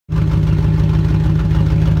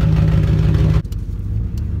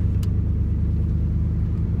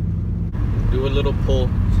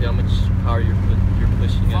car you're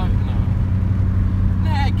pushing it. Fuck no.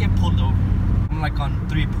 Nah, I get pulled over. I'm like on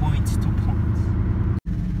 3 points, 2 points.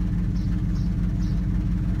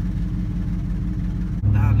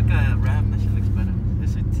 Nah, look at that Ram. That shit looks better.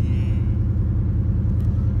 This is T.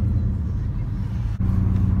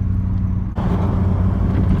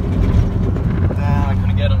 Damn, I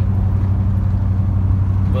couldn't get him.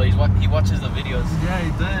 Well, he watches the videos. Yeah,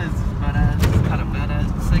 he does. Badass. He's kind of badass.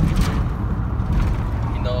 Second.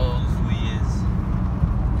 He knows who he is.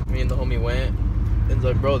 Me and the homie went, and he's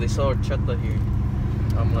like, bro, they sell horchata here.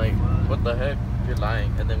 I'm like, what the heck? You're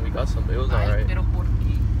lying. And then we got some. It was alright.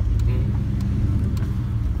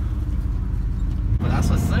 But that's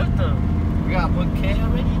what's up though. We got 1K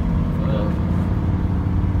already.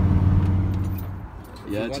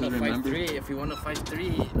 Yeah, if you want to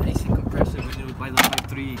 5.3 AC compressor, we need to buy the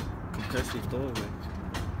 5.3 compressor todo, güey.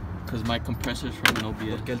 Cause my compressor's from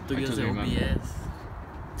OBS. Porque el tuyo es de remember. OBS.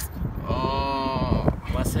 Oh.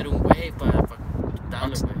 Va a ser un güey para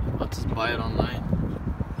quitarlo, güey. I'll just buy it online.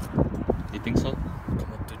 You think so?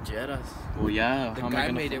 Como tú quieras. Well, yeah. The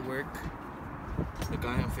guy made it work. The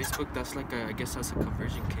guy on Facebook, that's like I guess that's a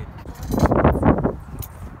conversion kit.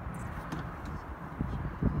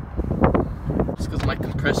 Just because my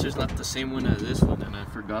compressor's not the same one as this one, and I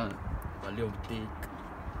forgot. Valió big.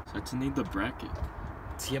 So I just need the bracket.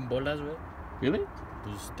 100 bolas, güey. Really?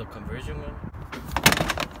 Pues the conversion one.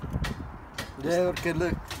 Yeah, okay,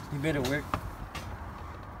 look. You made it work.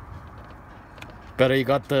 Better you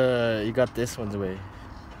got this one's way.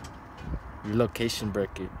 Your location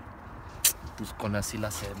bracket. Pues con así la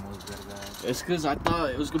hacemos, ¿verdad? It's because I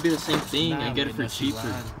thought it was gonna be the same thing and get it for no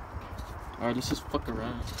cheaper. Alright, let's just fuck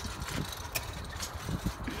around.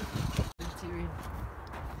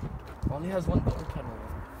 Only has one door panel.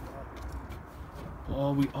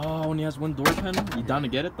 Only has one door panel? You down to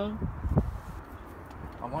get it though?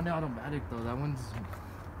 I want it automatic though. That one's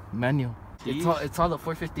manual. Jeez. It's all the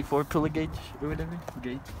 454 pillar gauge or whatever.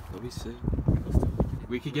 Gauge. Let me see.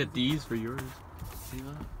 We could get these for yours. See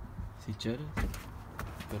what? See cheddar?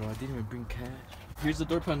 But I didn't even bring cash. Here's the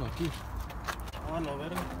door panel. Key. Oh no,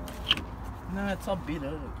 better. Nah, it's all beat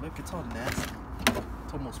up. Look, it's all nasty.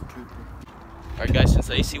 It's almost pooper. Alright guys, since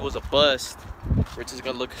the AC was a bust, we're just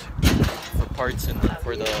gonna look for parts and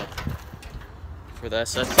for the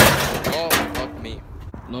SS. Oh fuck me.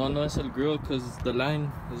 No, it's el grill because the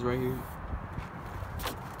line is right here.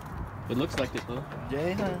 It looks like it though.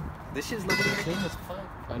 Yeah, this shit's looking the same as fuck.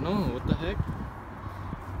 I know, what the heck?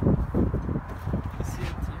 I see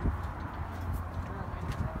it too.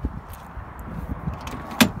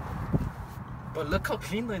 But look how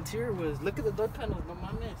clean the interior was. Look at the door panels, no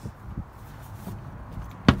mames.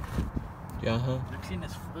 Yeah, huh? They're clean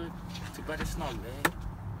as fuck. Too bad it's not lit.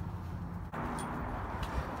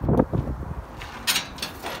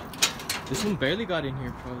 This one barely got in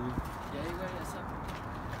here, probably. Yeah, you got yourself.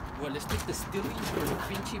 Well, let's take the steelies for the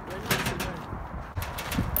pinchy burn.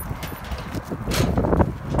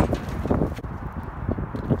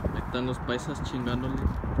 Ahí están los paisas chingándole.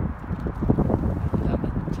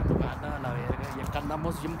 La verga. Y acá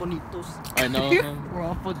andamos bien bonitos. I know. We're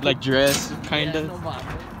all fucking Like dress, kinda. Yeah, no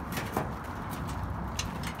mames.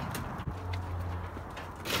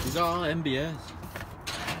 These are all MBS.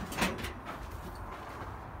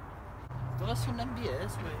 Todas son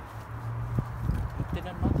MBS, güey. No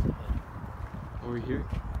tienen más, güey. Over here.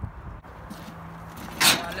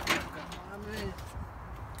 Dale por acá, mames.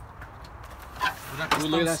 Ooh,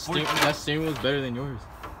 look at that steering. That steering wheel's better than yours.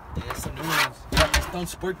 Yeah, some new ones. Yeah, it's on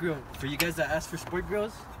Sport Grill. For you guys that ask for Sport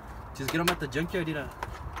Grills, just get them at the Junkyard, mira.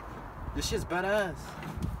 This shit's badass.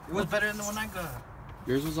 It was better than the one I got.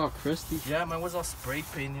 Yours was all crusty. Yeah, mine was all spray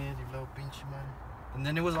painted, you little pinche man. And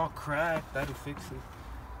then it was all cracked. I had to fix it.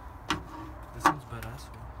 This one's badass,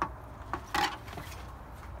 man.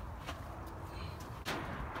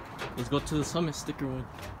 Let's go to the Summit sticker one.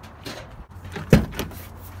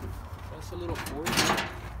 That's a little Ford.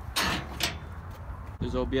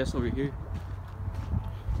 There's OBS over here.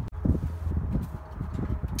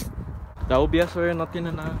 That OBS over here no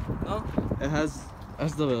tiene nada. No? It has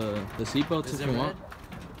the seatbelts if you want.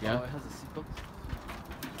 Yeah. Oh, it has a seatbelt.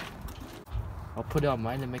 I'll put it on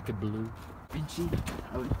mine and make it blue. Pinchy.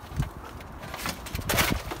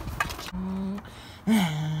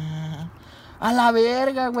 A la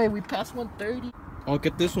verga, güey. We passed 130. Oh,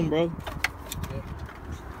 get this one, bro. Yeah.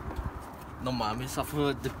 No mames, off of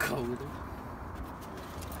a Dakota.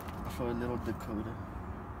 Off of a little Dakota.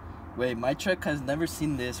 Wait, my truck has never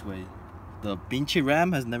seen this way. The pinche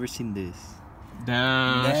Ram has never seen this.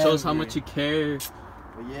 Damn, that shows how much you care.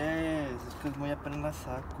 But yes, it's because voy a poner la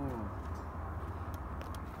saco.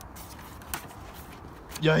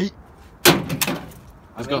 Yay.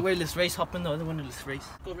 Let's go. Wait, let's race. Hop in the other one and let's race.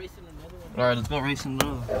 Go racing another one. Alright, let's go racing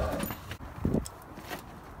another one.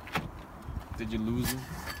 Did you lose him?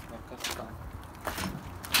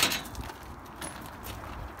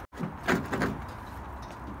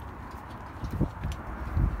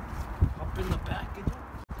 Hop in the back.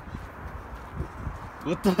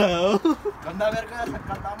 What the hell? Anda verga,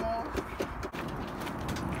 acá estamos.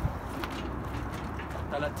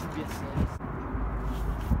 Hasta la TBS.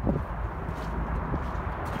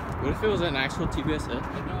 What if it was an actual TBS? No,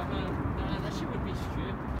 man, that shit would be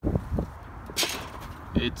stripped.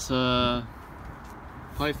 It's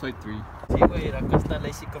 553. Sí, güey, acá está la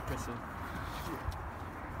AC compressor.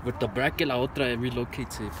 With the bracket, la otra it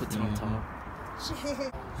relocates it, puts it on top.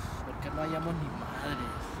 Porque no hayamos ni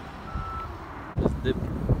madres. Let's dip.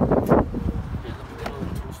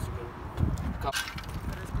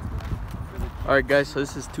 Alright guys, so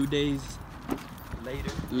this is 2 days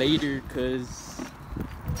later cause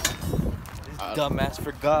this dumbass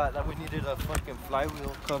forgot that we needed a fucking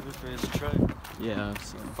flywheel cover for his truck. yeah,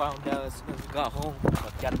 so Found out as soon as we got home.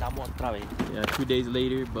 yeah, 2 days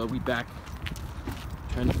later, but we back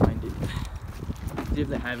trying to find it. See if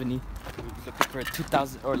they have any. Looking for a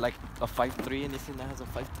 2000 or like a 5.3, anything that has a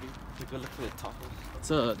 5.3. We go look for the top. It's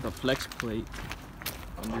the flex plate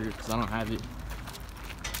under because I don't have it.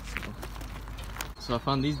 So I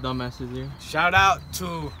found these dumbasses here. Shout out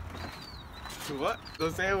to what?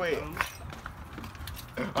 Don't say it, wait.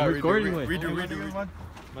 I'm recording with. Redo. My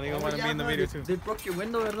nigga wanna be in the video too. They broke your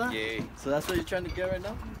window, ¿verdad? Yeah. So that's what you're trying to get right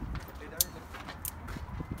now?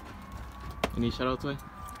 Any shout outs, way?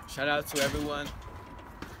 Shout out to everyone.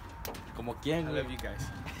 Como quien, I love you guys.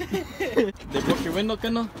 They broke your window, ¿qué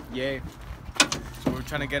no? Yeah. So we're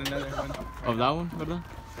trying to get another one. Of that one, ¿verdad?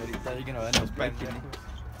 Ahorita you're gonna end up breaking it.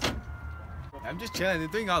 I'm just chilling. They're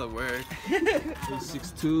doing all the work.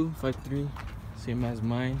 6'2", 5'3", same as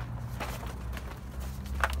mine.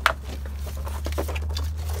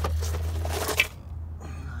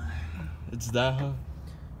 It's that, huh?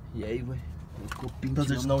 Yeah, güey. Because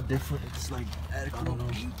there's no difference. It's like, I don't know.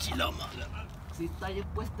 Si está ahí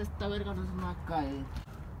puesta esta verga no se me va a caer.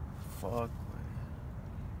 Fuck, güey.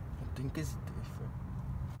 I think it's different.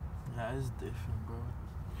 Yeah, it's different, bro.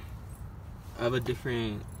 I have a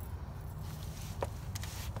different.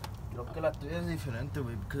 Creo que la tuya es diferente,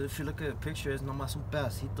 güey. Because if you look at the picture, it's nomás un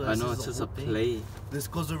pedacito. I know, This it's is just the a whole thing. plate. This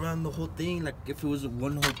goes around the whole thing, like if it was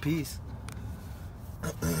one whole piece.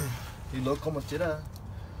 Y luego como tira.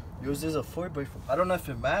 Yours is a 4x4. I don't know if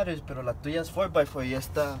it matters, pero la tuya es 4x4 y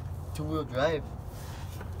esta 2-wheel drive.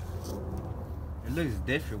 It looks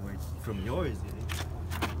different way from yours,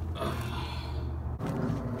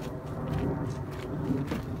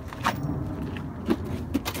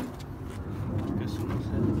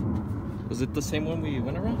 Was it the same one we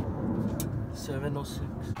went around? 706.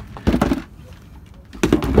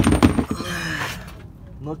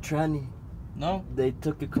 No tranny. No. They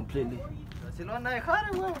took it completely. Si lo van a dejar,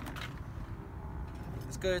 güey.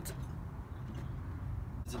 It's good.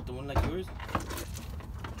 Is it the one like yours?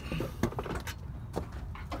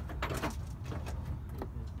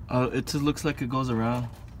 Oh, it just looks like it goes around.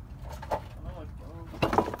 So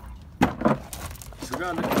we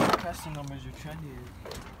gotta look at the casting numbers you're trying to.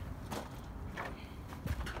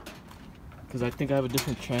 Because I think I have a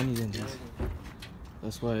different tranny than this.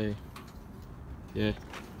 That's why. Yeah.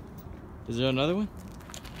 Is there another one?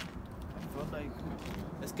 I feel like.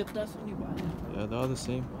 Let's get that one igual. Yeah, they're all the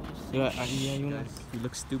same. Yeah, ahí hay unas. You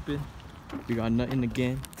look stupid. We got nothing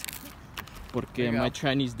again. Porque my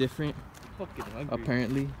tranny's different. Fucking hungry.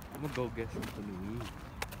 Apparently. I'm gonna go get something to eat.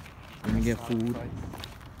 We're gonna get food.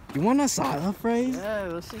 You want asada fries? Yeah,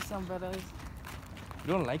 let's see some better.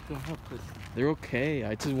 You don't like them, huh, pussy? They're okay.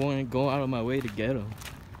 I just want to go out of my way to get them.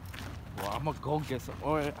 Well, I'm gonna go get some,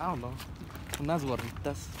 or I don't know, unas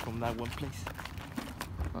gorritas from that one place.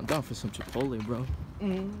 I'm down for some Chipotle, bro.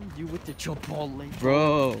 You with the Chipotle,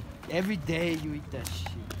 Bro, Every day you eat that shit.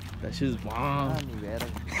 that shit's bomb. Ni verga.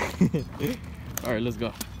 Alright, let's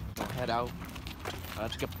go. I'll head out. I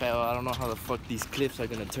don't know how the fuck these clips are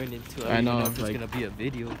gonna turn into. I know, If it's like- gonna be a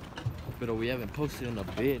video. But we haven't posted in a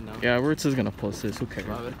bit now. Yeah, we're just gonna post this. Who cares?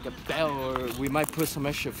 A ver qué pedo, or we might put some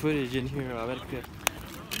extra footage in here. A ver qué.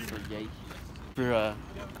 So, yay. For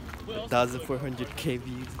 1,400k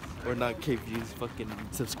views. Or not K views, fucking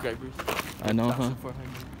subscribers. I know, huh? 1,400.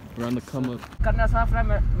 We're on the come up. Carne asada fría,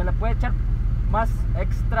 ¿me la puede echar más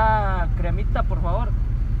extra cremita, por favor?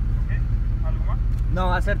 ¿Algo más? No,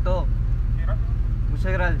 va a ser todo.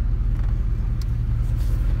 Muchas gracias.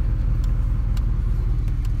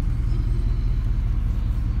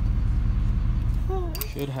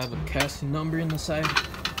 Should have a casting number in the side.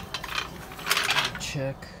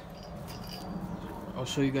 check. I'll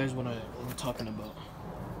show you guys what I'm talking about.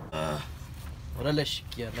 Órale,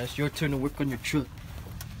 Chiquilla, now it's your turn to work on your truck.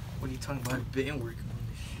 What are you talking about? I've been working on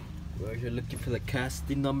this shit. We're here looking for the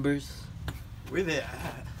casting numbers Where they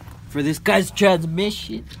at? for this guy's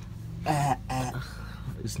transmission.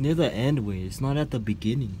 It's near the end way. It's not at the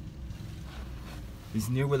beginning. It's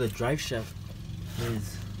near where the drive shaft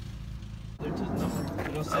is. They're just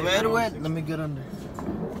numbers. Wait, let me get under.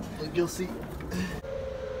 You'll see.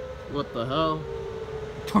 What the hell?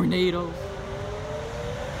 Tornadoes.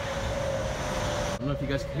 I don't know if you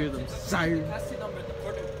guys can hear them sirens.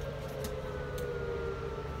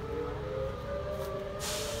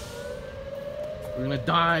 We're gonna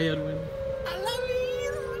die, Edwin. I love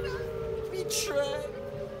you. We try.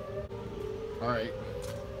 Alright.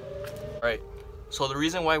 So the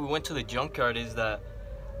reason why we went to the junkyard is that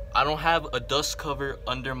I don't have a dust cover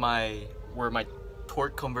under where my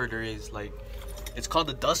torque converter is. Like, it's called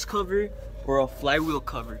a dust cover or a flywheel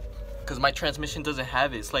cover, because my transmission doesn't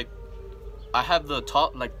have it. It's like I have the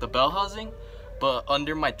top, like the bell housing, but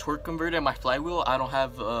under my torque converter and my flywheel I don't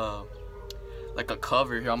have like a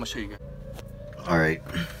cover. Here, I'm gonna show you guys. Alright.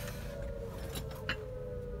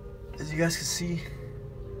 As you guys can see,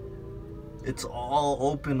 it's all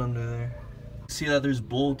open under there. See that there's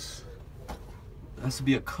bolts. It has to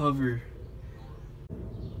be a cover.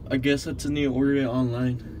 I guess I just need to order it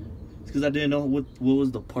online. It's because I didn't know what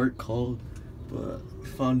was the part called, but we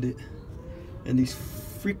found it. And these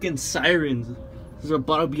freaking sirens. There's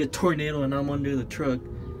about to be a tornado and I'm under the truck.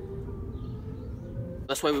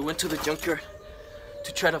 That's why we went to the junkyard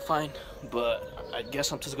to try to find, but I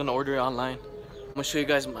guess I'm just gonna order it online. I'm gonna show you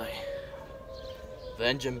guys the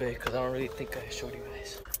engine bay, because I don't really think I showed you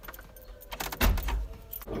guys.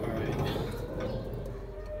 Alright.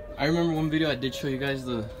 I remember one video I did show you guys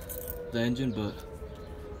the engine, but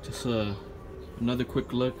just another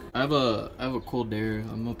quick look. I have a cold air.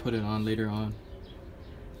 I'm gonna put it on later on.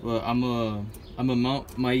 But I'm gonna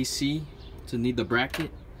mount my EC to need the bracket.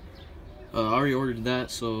 I already ordered that,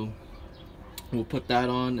 so we'll put that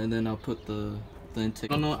on, and then I'll put the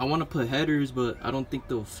intake. I don't know, I want to put headers, but I don't think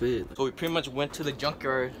they'll fit. So we pretty much went to the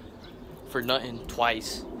junkyard for nothing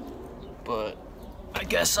twice, but I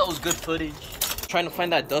guess that was good footage. Trying to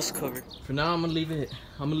find that dust cover. For now, I'm gonna leave it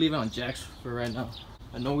on jacks for right now.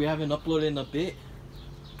 I know we haven't uploaded in a bit.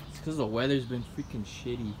 It's because the weather's been freaking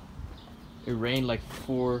shitty. It rained like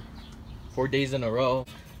four days in a row.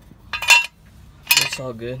 It's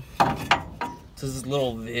all good. This is a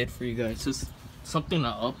little vid for you guys. It's just something to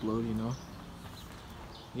upload, you know.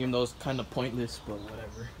 Even though it's kind of pointless, but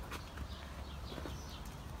whatever.